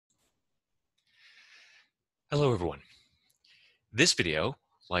Hello, everyone. This video,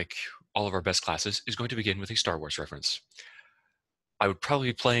 like all of our best classes, is going to begin with a Star Wars reference. I would probably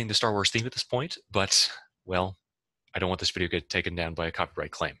be playing the Star Wars theme at this point, but, well, I don't want this video to get taken down by a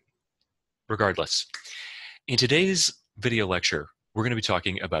copyright claim. Regardless, in today's video lecture, we're going to be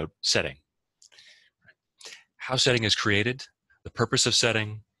talking about setting. How setting is created, the purpose of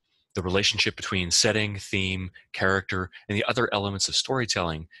setting, the relationship between setting, theme, character, and the other elements of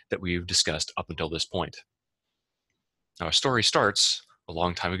storytelling that we've discussed up until this point. Now, our story starts a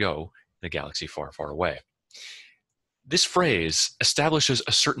long time ago in a galaxy far, far away. This phrase establishes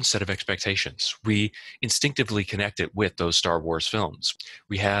a certain set of expectations. We instinctively connect it with those Star Wars films.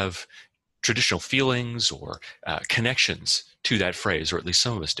 We have traditional feelings or connections to that phrase, or at least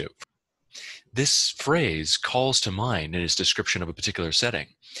some of us do. This phrase calls to mind in its description of a particular setting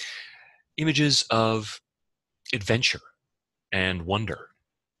images of adventure and wonder.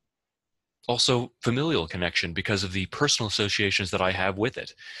 Also, familial connection because of the personal associations that I have with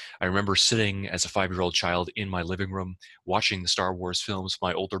it. I remember sitting as a 5-year-old child in my living room watching the Star Wars films with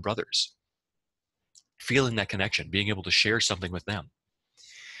my older brothers, feeling that connection, being able to share something with them.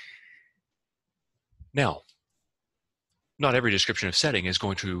 Now, not every description of setting is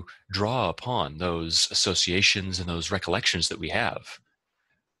going to draw upon those associations and those recollections that we have.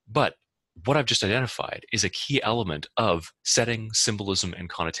 But what I've just identified is a key element of setting, symbolism, and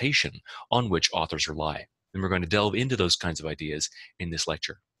connotation on which authors rely. And we're going to delve into those kinds of ideas in this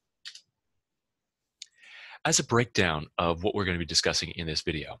lecture. As a breakdown of what we're going to be discussing in this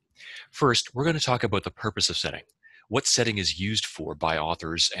video, first, we're going to talk about the purpose of setting, what setting is used for by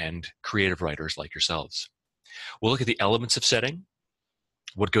authors and creative writers like yourselves. We'll look at the elements of setting,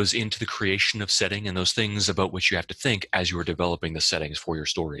 what goes into the creation of setting, and those things about which you have to think as you are developing the settings for your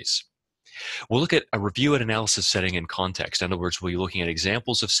stories. We'll look at a review and analysis setting in context. In other words, we'll be looking at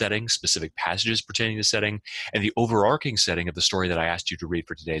examples of setting, specific passages pertaining to setting, and the overarching setting of the story that I asked you to read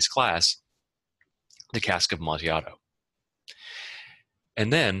for today's class, the Cask of Amontillado.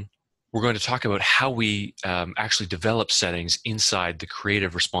 And then we're going to talk about how we actually develop settings inside the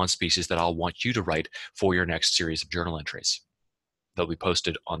creative response pieces that I'll want you to write for your next series of journal entries. They'll be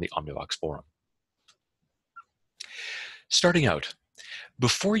posted on the Omnivox forum. Starting out,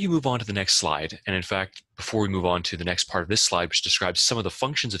 before you move on to the next slide, and in fact, before we move on to the next part of this slide, which describes some of the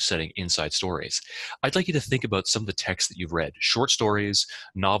functions of setting inside stories, I'd like you to think about some of the texts that you've read, short stories,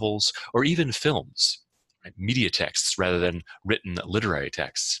 novels, or even films, right? Media texts rather than written literary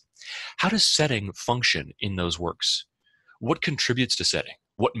texts. How does setting function in those works? What contributes to setting?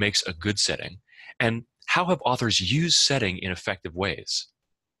 What makes a good setting? And how have authors used setting in effective ways?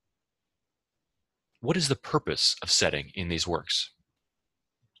 What is the purpose of setting in these works?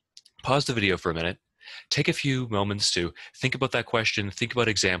 Pause the video for a minute, take a few moments to think about that question, think about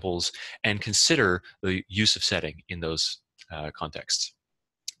examples, and consider the use of setting in those contexts.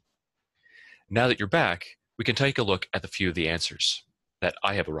 Now that you're back, we can take a look at a few of the answers that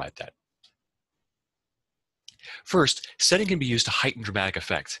I have arrived at. First, setting can be used to heighten dramatic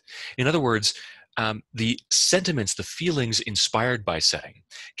effect. In other words, the sentiments, the feelings inspired by setting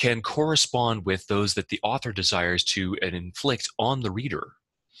can correspond with those that the author desires to inflict on the reader.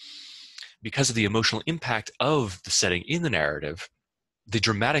 Because of the emotional impact of the setting in the narrative, the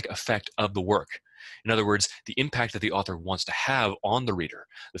dramatic effect of the work. In other words, the impact that the author wants to have on the reader,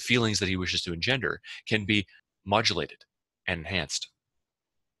 the feelings that he wishes to engender, can be modulated and enhanced.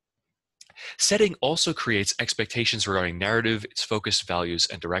 Setting also creates expectations regarding narrative, its focus, values,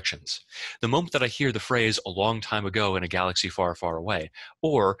 and directions. The moment that I hear the phrase "a long time ago in a galaxy far, far away,"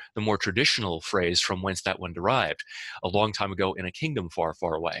 or the more traditional phrase from whence that one derived, "a long time ago in a kingdom far,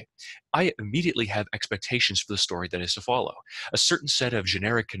 far away," I immediately have expectations for the story that is to follow. A certain set of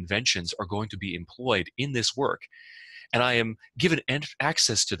generic conventions are going to be employed in this work, and I am given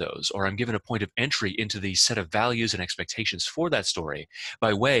access to those, or I'm given a point of entry into the set of values and expectations for that story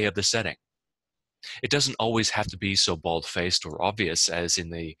by way of the setting. It doesn't always have to be so bald-faced or obvious as in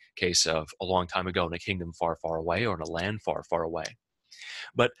the case of "a long time ago in a kingdom far, far away," or "in a land far, far away."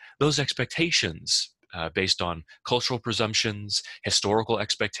 But those expectations, based on cultural presumptions, historical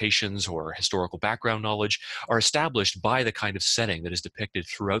expectations, or historical background knowledge, are established by the kind of setting that is depicted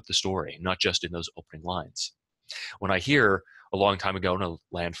throughout the story, not just in those opening lines. When I hear "a long time ago in a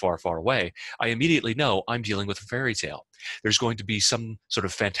land far, far away," I immediately know I'm dealing with a fairy tale. There's going to be some sort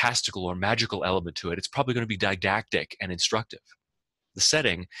of fantastical or magical element to it. It's probably going to be didactic and instructive. The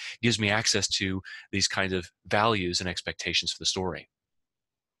setting gives me access to these kinds of values and expectations for the story.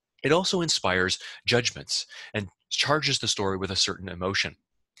 It also inspires judgments and charges the story with a certain emotion.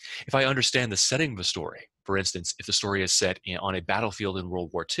 If I understand the setting of a story, for instance, if the story is set on a battlefield in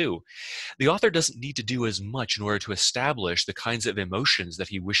World War II, the author doesn't need to do as much in order to establish the kinds of emotions that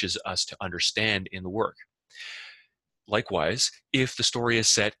he wishes us to understand in the work. Likewise, if the story is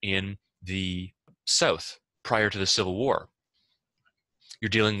set in the South prior to the Civil War, you're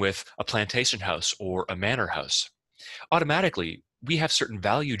dealing with a plantation house or a manor house, automatically we have certain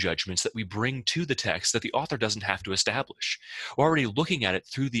value judgments that we bring to the text that the author doesn't have to establish. We're already looking at it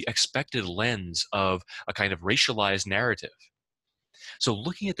through the expected lens of a kind of racialized narrative. So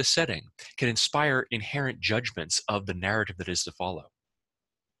looking at the setting can inspire inherent judgments of the narrative that is to follow.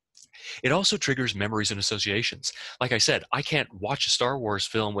 It also triggers memories and associations. Like I said, I can't watch a Star Wars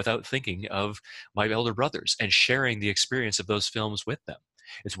film without thinking of my elder brothers and sharing the experience of those films with them.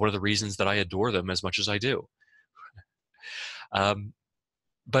 It's one of the reasons that I adore them as much as I do.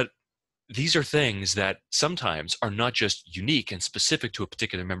 But these are things that sometimes are not just unique and specific to a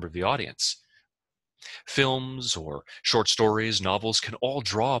particular member of the audience. Films or short stories, novels can all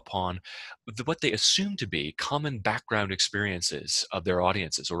draw upon what they assume to be common background experiences of their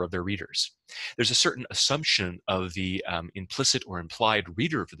audiences or of their readers. There's a certain assumption of the implicit or implied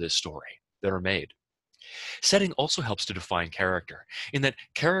reader for this story that are made. Setting also helps to define character, in that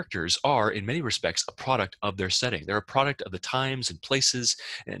characters are, in many respects, a product of their setting. They're a product of the times and places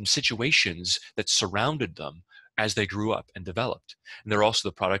and situations that surrounded them as they grew up and developed. And they're also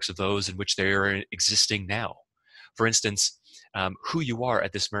the products of those in which they are existing now. For instance, who you are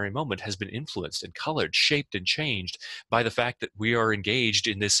at this very moment has been influenced and colored, shaped, and changed by the fact that we are engaged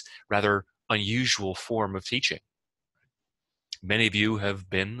in this rather unusual form of teaching. Many of you have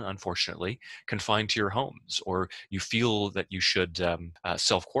been, unfortunately, confined to your homes, or you feel that you should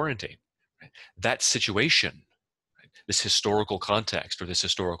self-quarantine. That situation, this historical context or this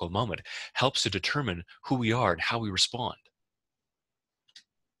historical moment, helps to determine who we are and how we respond.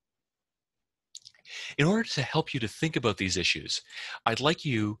 In order to help you to think about these issues, I'd like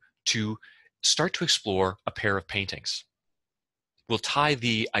you to start to explore a pair of paintings. We'll tie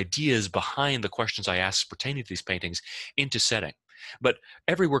the ideas behind the questions I ask pertaining to these paintings into setting. But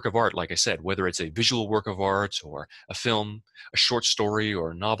every work of art, like I said, whether it's a visual work of art or a film, a short story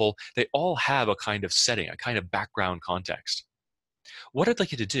or a novel, they all have a kind of setting, a kind of background context. What I'd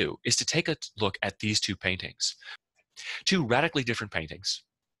like you to do is to take a look at these two paintings, two radically different paintings,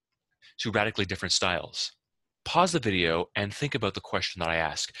 two radically different styles. Pause the video and think about the question that I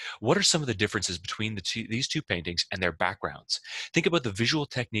ask. What are some of the differences between these two paintings and their backgrounds? Think about the visual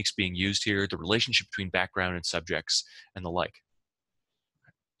techniques being used here, the relationship between background and subjects, and the like.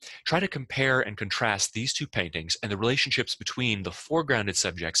 Try to compare and contrast these two paintings and the relationships between the foregrounded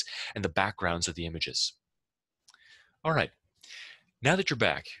subjects and the backgrounds of the images. All right, now that you're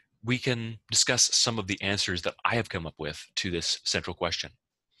back, we can discuss some of the answers that I have come up with to this central question.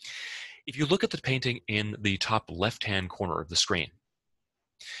 If you look at the painting in the top left-hand corner of the screen,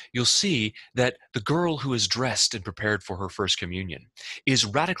 you'll see that the girl who is dressed and prepared for her first communion is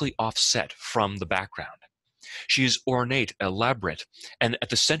radically offset from the background. She is ornate, elaborate, and at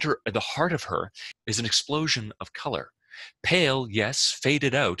the center, at the heart of her, is an explosion of color. Pale, yes,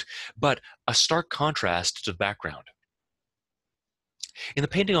 faded out, but a stark contrast to the background. In the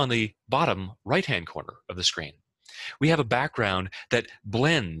painting on the bottom right-hand corner of the screen, we have a background that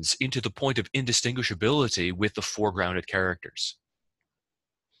blends into the point of indistinguishability with the foregrounded characters.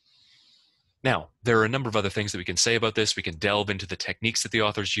 Now, there are a number of other things that we can say about this. We can delve into the techniques that the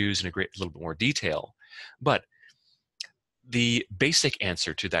authors use in a little bit more detail, but the basic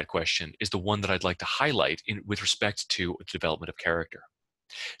answer to that question is the one that I'd like to highlight with respect to the development of character.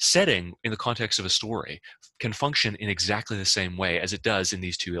 Setting, in the context of a story, can function in exactly the same way as it does in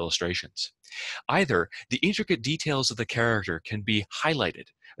these two illustrations. Either the intricate details of the character can be highlighted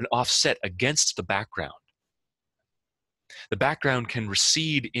and offset against the background. The background can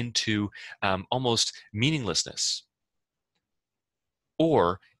recede into almost meaninglessness,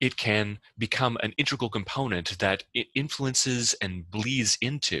 or it can become an integral component that it influences and bleeds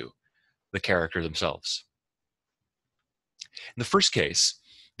into the character themselves. In the first case,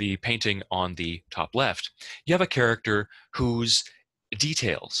 the painting on the top left, you have a character whose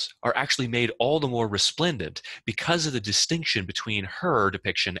details are actually made all the more resplendent because of the distinction between her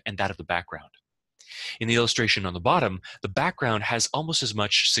depiction and that of the background. In the illustration on the bottom, the background has almost as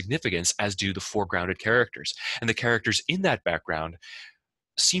much significance as do the foregrounded characters, and the characters in that background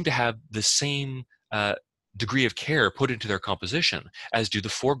seem to have the same degree of care put into their composition as do the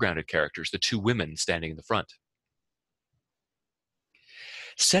foregrounded characters, the two women standing in the front.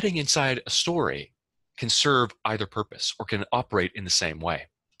 Setting inside a story can serve either purpose or can operate in the same way.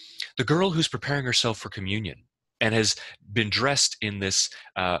 The girl who's preparing herself for communion and has been dressed in this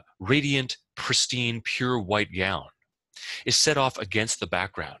radiant, pristine, pure white gown, is set off against the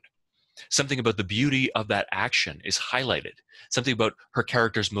background. Something about the beauty of that action is highlighted. Something about her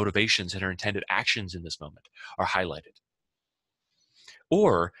character's motivations and her intended actions in this moment are highlighted.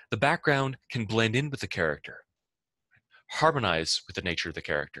 Or the background can blend in with the character, harmonize with the nature of the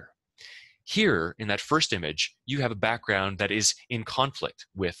character. Here, in that first image, you have a background that is in conflict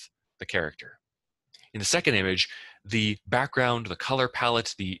with the character. In the second image, the background, the color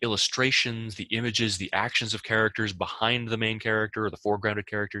palette, the illustrations, the images, the actions of characters behind the main character or the foregrounded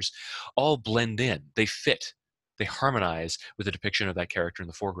characters all blend in. They fit. They harmonize with the depiction of that character in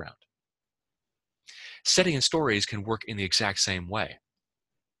the foreground. Setting and stories can work in the exact same way,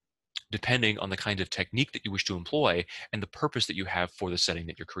 depending on the kind of technique that you wish to employ and the purpose that you have for the setting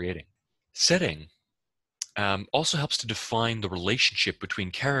that you're creating. Setting also helps to define the relationship between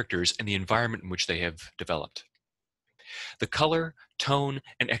characters and the environment in which they have developed. The color, tone,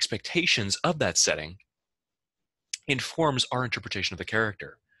 and expectations of that setting informs our interpretation of the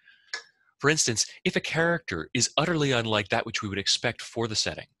character. For instance, if a character is utterly unlike that which we would expect for the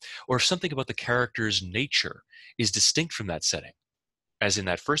setting, or if something about the character's nature is distinct from that setting, as in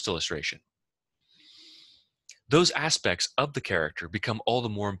that first illustration, those aspects of the character become all the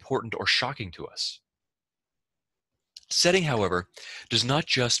more important or shocking to us. Setting, however, does not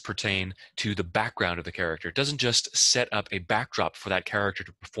just pertain to the background of the character. It doesn't just set up a backdrop for that character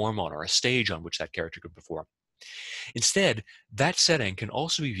to perform on or a stage on which that character could perform. Instead, that setting can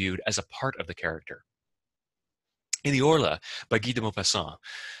also be viewed as a part of the character. In the Orla by Guy de Maupassant,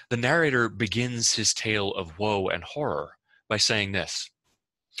 the narrator begins his tale of woe and horror by saying this: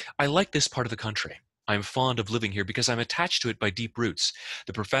 "I like this part of the country. I am fond of living here because I am attached to it by deep roots,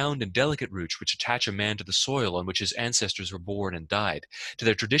 the profound and delicate roots which attach a man to the soil on which his ancestors were born and died, to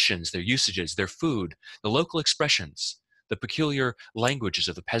their traditions, their usages, their food, the local expressions, the peculiar languages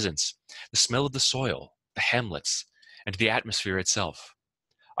of the peasants, the smell of the soil, the hamlets, and the atmosphere itself.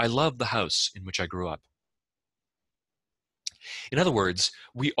 I love the house in which I grew up." In other words,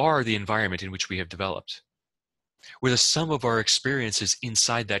 we are the environment in which we have developed. We're the sum of our experiences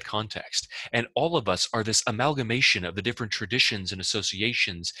inside that context, and all of us are this amalgamation of the different traditions and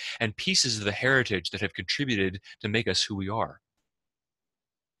associations and pieces of the heritage that have contributed to make us who we are.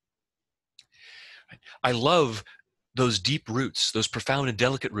 I love those deep roots, those profound and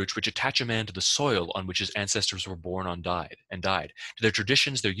delicate roots which attach a man to the soil on which his ancestors were born and died, to their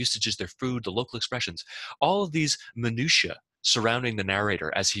traditions, their usages, their food, the local expressions. All of these minutiae surrounding the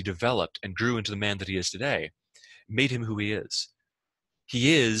narrator as he developed and grew into the man that he is today made him who he is.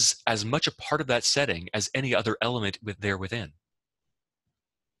 He is as much a part of that setting as any other element there within.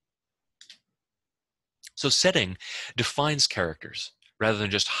 So setting defines characters rather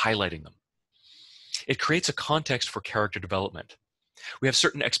than just highlighting them. It creates a context for character development. We have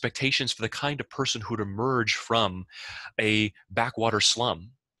certain expectations for the kind of person who would emerge from a backwater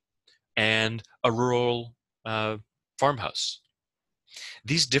slum and a rural farmhouse.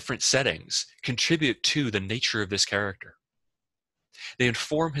 These different settings contribute to the nature of this character. They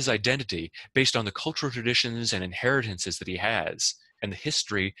inform his identity based on the cultural traditions and inheritances that he has and the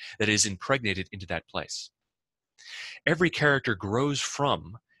history that is impregnated into that place. Every character grows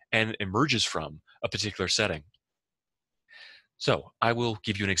from and emerges from a particular setting. So I will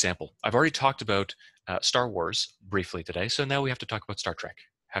give you an example. I've already talked about Star Wars briefly today, so now we have to talk about Star Trek.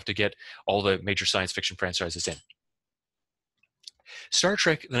 Have to get all the major science fiction franchises in. Star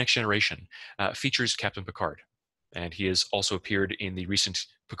Trek: The Next Generation features Captain Picard, and he has also appeared in the recent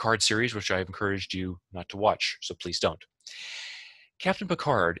Picard series, which I have encouraged you not to watch, so please don't. Captain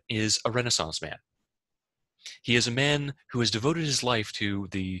Picard is a Renaissance man. He is a man who has devoted his life to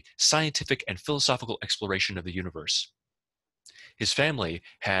the scientific and philosophical exploration of the universe. His family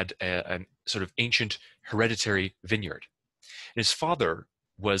had a sort of ancient hereditary vineyard. And his father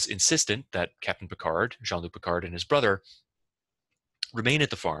was insistent that Captain Picard, Jean-Luc Picard, and his brother remain at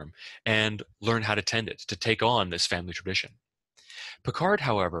the farm and learn how to tend it, to take on this family tradition. Picard,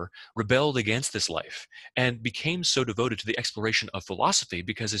 however, rebelled against this life and became so devoted to the exploration of philosophy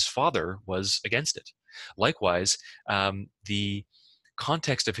because his father was against it. Likewise, the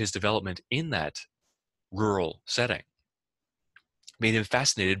context of his development in that rural setting made him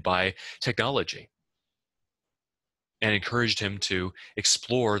fascinated by technology and encouraged him to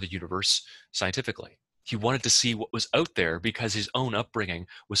explore the universe scientifically. He wanted to see what was out there because his own upbringing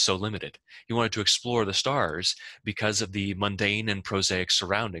was so limited. He wanted to explore the stars because of the mundane and prosaic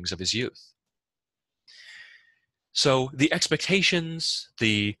surroundings of his youth. So the expectations,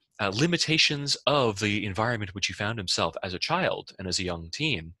 the limitations of the environment in which he found himself as a child and as a young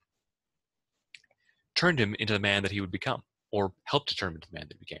teen turned him into the man that he would become, or helped to turn him into the man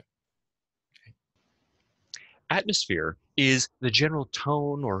that he became. Atmosphere is the general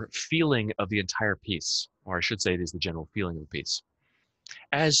tone or feeling of the entire piece, or I should say it is the general feeling of the piece.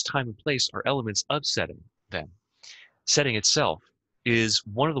 As time and place are elements of setting, then, setting itself is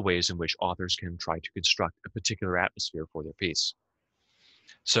one of the ways in which authors can try to construct a particular atmosphere for their piece.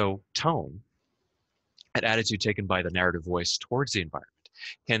 So, tone, an attitude taken by the narrative voice towards the environment,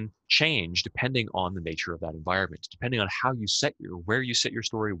 can change depending on the nature of that environment, depending on where you set your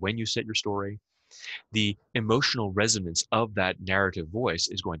story, when you set your story. The emotional resonance of that narrative voice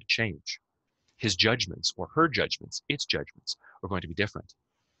is going to change. His judgments or her judgments, its judgments, are going to be different.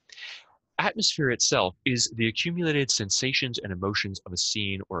 Atmosphere itself is the accumulated sensations and emotions of a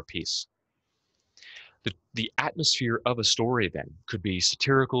scene or a piece. The atmosphere of a story then could be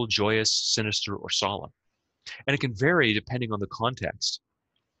satirical, joyous, sinister, or solemn. And it can vary depending on the context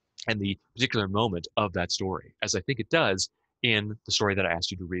and the particular moment of that story, as I think it does in the story that I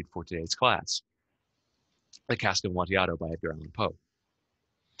asked you to read for today's class, The Cask of Amontillado by Edgar Allan Poe.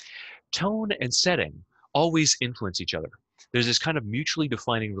 Tone and setting always influence each other. There's this kind of mutually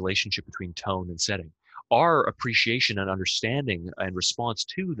defining relationship between tone and setting. Our appreciation and understanding and response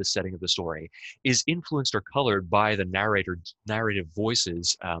to the setting of the story is influenced or colored by the narrative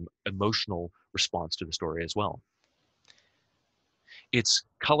voice's emotional response to the story as well. It's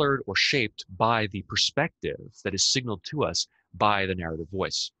colored or shaped by the perspective that is signaled to us by the narrative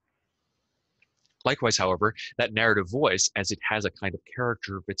voice. Likewise, however, that narrative voice, as it has a kind of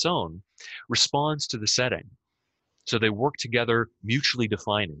character of its own, responds to the setting. So they work together, mutually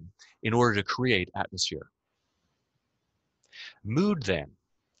defining, in order to create atmosphere. Mood, then,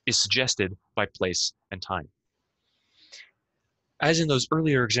 is suggested by place and time. As in those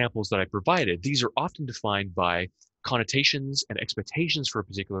earlier examples that I provided, these are often defined by connotations and expectations for a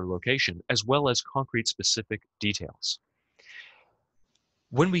particular location, as well as concrete specific details.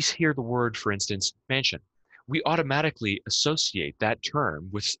 When we hear the word, for instance, mansion, we automatically associate that term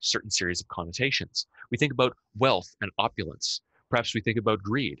with certain series of connotations. We think about wealth and opulence. Perhaps we think about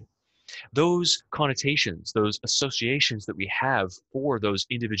greed. Those connotations, those associations that we have for those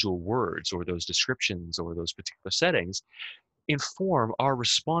individual words or those descriptions or those particular settings inform our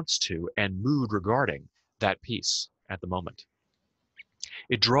response to and mood regarding that piece at the moment.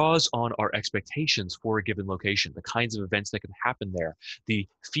 It draws on our expectations for a given location, the kinds of events that can happen there, the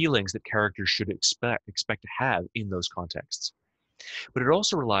feelings that characters should expect to have in those contexts. But it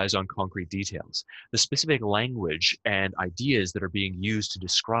also relies on concrete details, the specific language and ideas that are being used to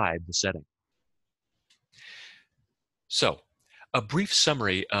describe the setting. So, a brief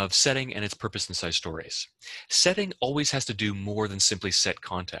summary of setting and its purpose inside stories. Setting always has to do more than simply set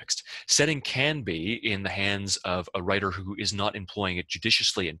context. Setting can be, in the hands of a writer who is not employing it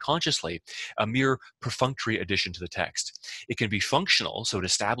judiciously and consciously, a mere perfunctory addition to the text. It can be functional, so it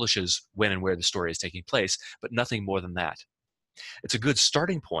establishes when and where the story is taking place, but nothing more than that. It's a good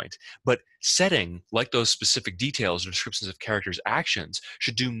starting point, but setting, like those specific details or descriptions of characters' actions,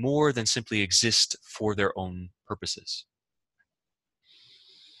 should do more than simply exist for their own purposes.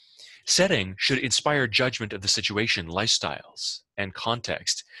 Setting should inspire judgment of the situation, lifestyles, and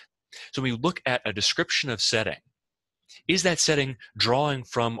context. So when we look at a description of setting, is that setting drawing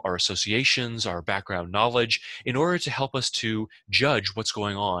from our associations, our background knowledge, in order to help us to judge what's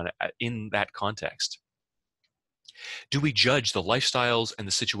going on in that context? Do we judge the lifestyles and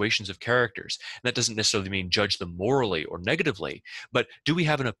the situations of characters? And that doesn't necessarily mean judge them morally or negatively, but do we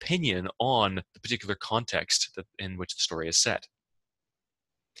have an opinion on the particular context in which the story is set?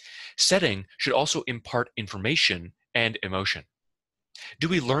 Setting should also impart information and emotion. Do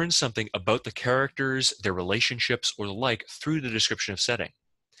we learn something about the characters, their relationships, or the like through the description of setting?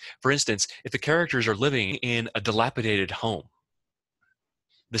 For instance, if the characters are living in a dilapidated home,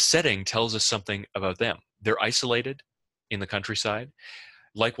 the setting tells us something about them. They're isolated in the countryside.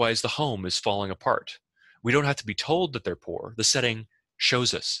 Likewise, the home is falling apart. We don't have to be told that they're poor. The setting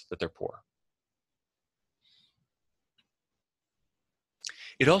shows us that they're poor.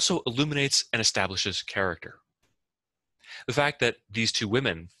 It also illuminates and establishes character. The fact that these two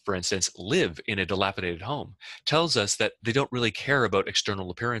women, for instance, live in a dilapidated home tells us that they don't really care about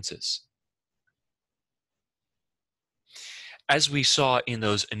external appearances. As we saw in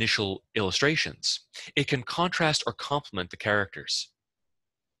those initial illustrations, it can contrast or complement the characters.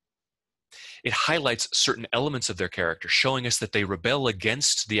 It highlights certain elements of their character, showing us that they rebel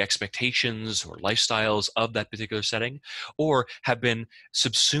against the expectations or lifestyles of that particular setting, or have been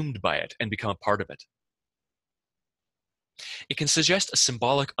subsumed by it and become a part of it. It can suggest a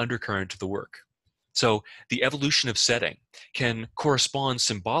symbolic undercurrent to the work. So the evolution of setting can correspond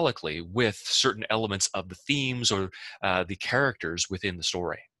symbolically with certain elements of the themes or the characters within the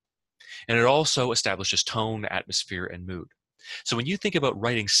story. And it also establishes tone, atmosphere, and mood. So when you think about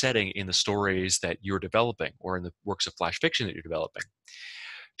writing setting in the stories that you're developing or in the works of flash fiction that you're developing,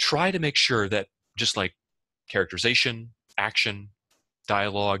 try to make sure that just like characterization, action,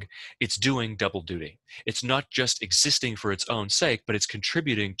 dialogue, it's doing double duty. It's not just existing for its own sake, but it's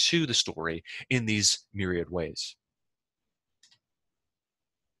contributing to the story in these myriad ways.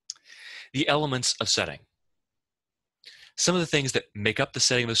 The elements of setting. Some of the things that make up the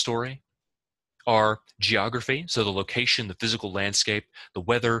setting of the story are geography, so the location, the physical landscape, the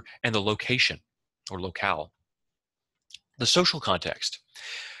weather, and the location or locale. The social context.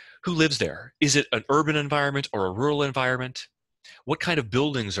 Who lives there? Is it an urban environment or a rural environment? What kind of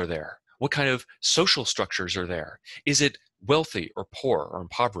buildings are there? What kind of social structures are there? Is it wealthy or poor or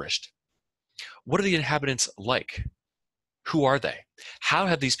impoverished? What are the inhabitants like? Who are they? How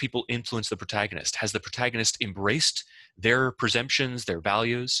have these people influenced the protagonist? Has the protagonist embraced their presumptions, their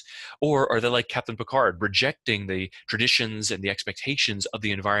values? Or are they like Captain Picard, rejecting the traditions and the expectations of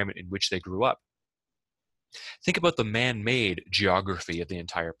the environment in which they grew up? Think about the man-made geography of the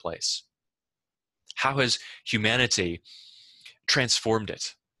entire place. How has humanity transformed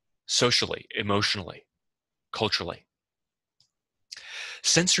it socially, emotionally, culturally?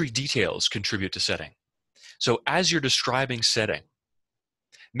 Sensory details contribute to setting. So as you're describing setting,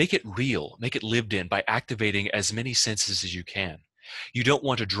 make it real, make it lived in by activating as many senses as you can. You don't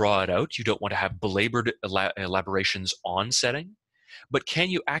want to draw it out. You don't want to have belabored elaborations on setting, but can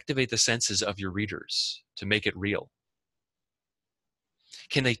you activate the senses of your readers to make it real?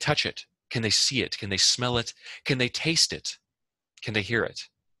 Can they touch it? Can they see it? Can they smell it? Can they taste it? Can they hear it?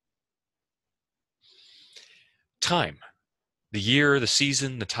 Time. The year, the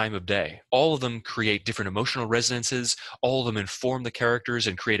season, the time of day, all of them create different emotional resonances. All of them inform the characters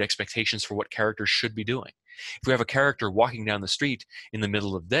and create expectations for what characters should be doing. If we have a character walking down the street in the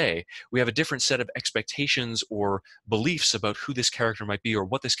middle of the day, we have a different set of expectations or beliefs about who this character might be or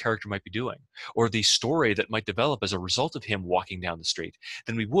what this character might be doing, or the story that might develop as a result of him walking down the street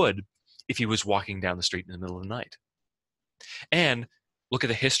than we would if he was walking down the street in the middle of the night. And look at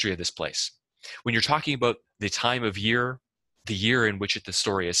the history of this place. When you're talking about the time of year, the year in which the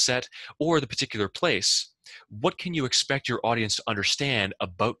story is set, or the particular place, what can you expect your audience to understand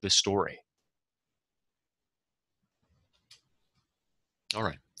about the story? All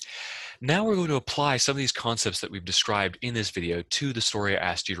right. Now we're going to apply some of these concepts that we've described in this video to the story I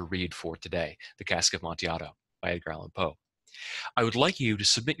asked you to read for today, The Cask of Amontillado by Edgar Allan Poe. I would like you to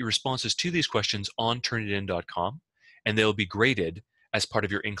submit your responses to these questions on turnitin.com, and they'll be graded as part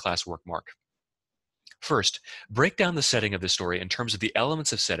of your in-class work mark. First, break down the setting of the story in terms of the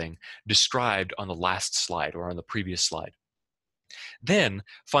elements of setting described on the last slide or on the previous slide. Then,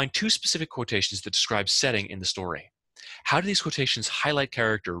 find two specific quotations that describe setting in the story. How do these quotations highlight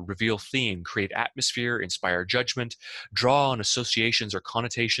character, reveal theme, create atmosphere, inspire judgment, draw on associations or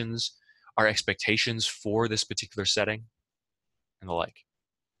connotations, our expectations for this particular setting, and the like?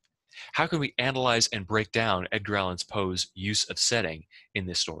 How can we analyze and break down Edgar Allan Poe's use of setting in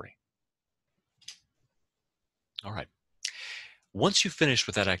this story? All right. Once you've finished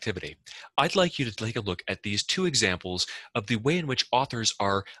with that activity, I'd like you to take a look at these two examples of the way in which authors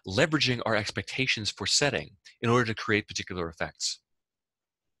are leveraging our expectations for setting in order to create particular effects.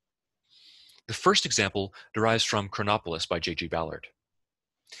 The first example derives from Chronopolis by J.G. Ballard.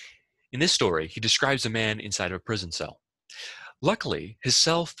 In this story, he describes a man inside of a prison cell. Luckily, his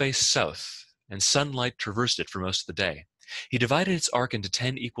cell faced south, and sunlight traversed it for most of the day. He divided its arc into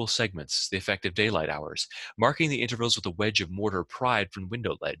 10 equal segments, the effective daylight hours, marking the intervals with a wedge of mortar pried from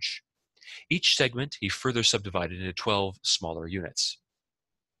window ledge. Each segment he further subdivided into 12 smaller units.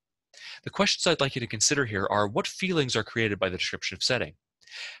 The questions I'd like you to consider here are: what feelings are created by the description of setting?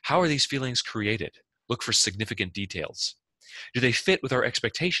 How are these feelings created? Look for significant details. Do they fit with our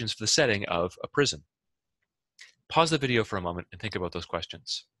expectations for the setting of a prison? Pause the video for a moment and think about those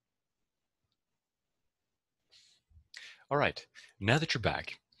questions. All right, now that you're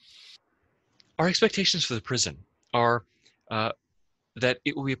back, our expectations for the prison are that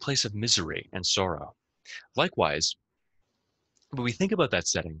it will be a place of misery and sorrow. Likewise, when we think about that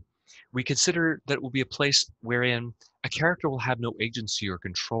setting, we consider that it will be a place wherein a character will have no agency or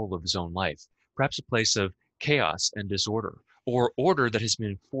control of his own life, perhaps a place of chaos and disorder, or order that has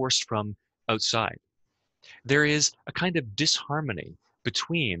been forced from outside. There is a kind of disharmony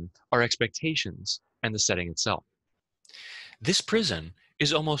between our expectations and the setting itself. This prison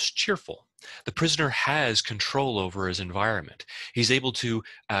is almost cheerful. The prisoner has control over his environment. He's able to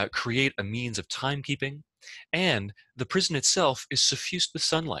create a means of timekeeping, and the prison itself is suffused with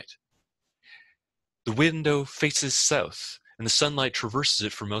sunlight. The window faces south, and the sunlight traverses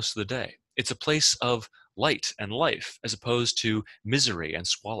it for most of the day. It's a place of light and life, as opposed to misery and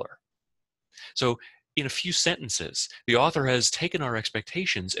squalor. So, in a few sentences, the author has taken our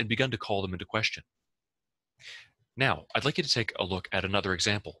expectations and begun to call them into question. Now, I'd like you to take a look at another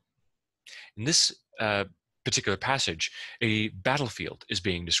example. In this particular passage, a battlefield is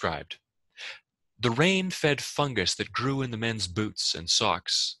being described. The rain-fed fungus that grew in the men's boots and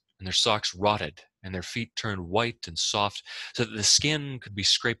socks, and their socks rotted, and their feet turned white and soft so that the skin could be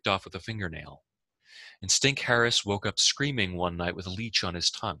scraped off with a fingernail. And Stink Harris woke up screaming one night with a leech on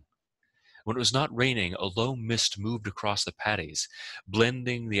his tongue. When it was not raining, a low mist moved across the paddies,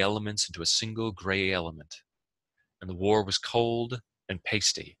 blending the elements into a single gray element. And the war was cold and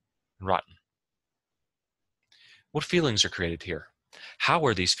pasty and rotten. What feelings are created here? How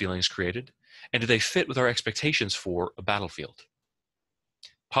are these feelings created? And do they fit with our expectations for a battlefield?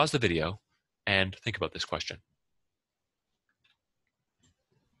 Pause the video and think about this question.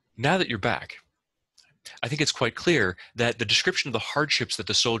 Now that you're back, I think it's quite clear that the description of the hardships that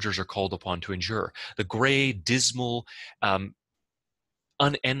the soldiers are called upon to endure, the gray, dismal,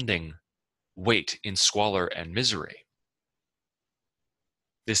 unending wait in squalor and misery,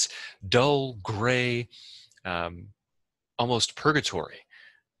 this dull, gray, almost purgatory,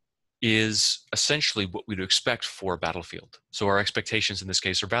 is essentially what we'd expect for a battlefield. So our expectations in this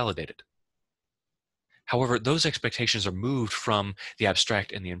case are validated. However, those expectations are moved from the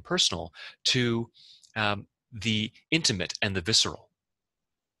abstract and the impersonal to the intimate and the visceral.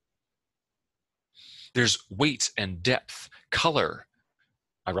 There's weight and depth, color,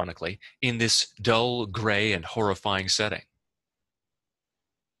 ironically, in this dull, gray, and horrifying setting.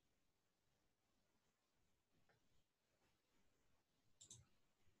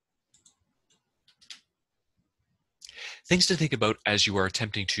 Things to think about as you are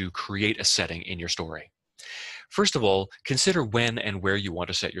attempting to create a setting in your story. First of all, consider when and where you want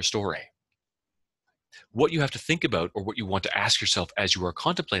to set your story. What you have to think about, or what you want to ask yourself as you are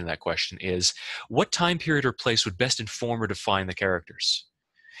contemplating that question, is what time period or place would best inform or define the characters?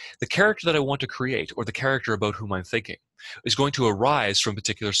 The character that I want to create, or the character about whom I'm thinking, is going to arise from a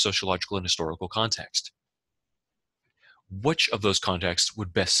particular sociological and historical context. Which of those contexts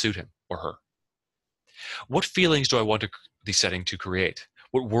would best suit him or her? What feelings do I want the setting to create?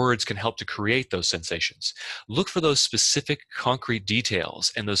 What words can help to create those sensations? Look for those specific concrete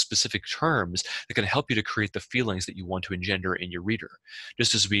details and those specific terms that can help you to create the feelings that you want to engender in your reader.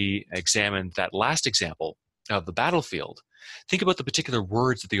 Just as we examined that last example of the battlefield, think about the particular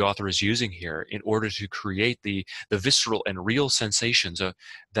words that the author is using here in order to create the visceral and real sensations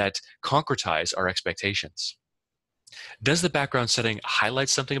that concretize our expectations. Does the background setting highlight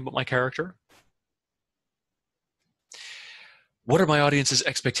something about my character? What are my audience's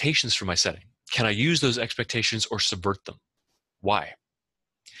expectations for my setting? Can I use those expectations or subvert them? Why?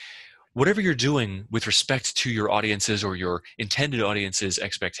 Whatever you're doing with respect to your audience's or your intended audience's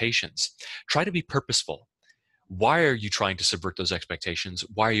expectations, try to be purposeful. Why are you trying to subvert those expectations?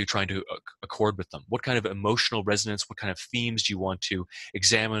 Why are you trying to accord with them? What kind of emotional resonance, what kind of themes do you want to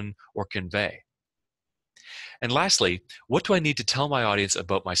examine or convey? And lastly, what do I need to tell my audience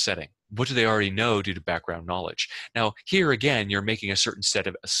about my setting? What do they already know due to background knowledge? Now, here again, you're making a certain set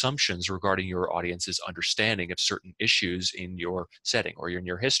of assumptions regarding your audience's understanding of certain issues in your setting or in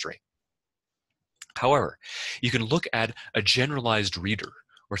your history. However, you can look at a generalized reader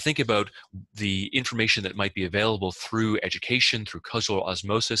or think about the information that might be available through education, through cultural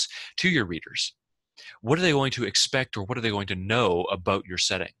osmosis to your readers. What are they going to expect, or what are they going to know about your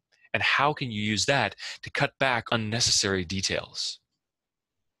setting? And how can you use that to cut back unnecessary details?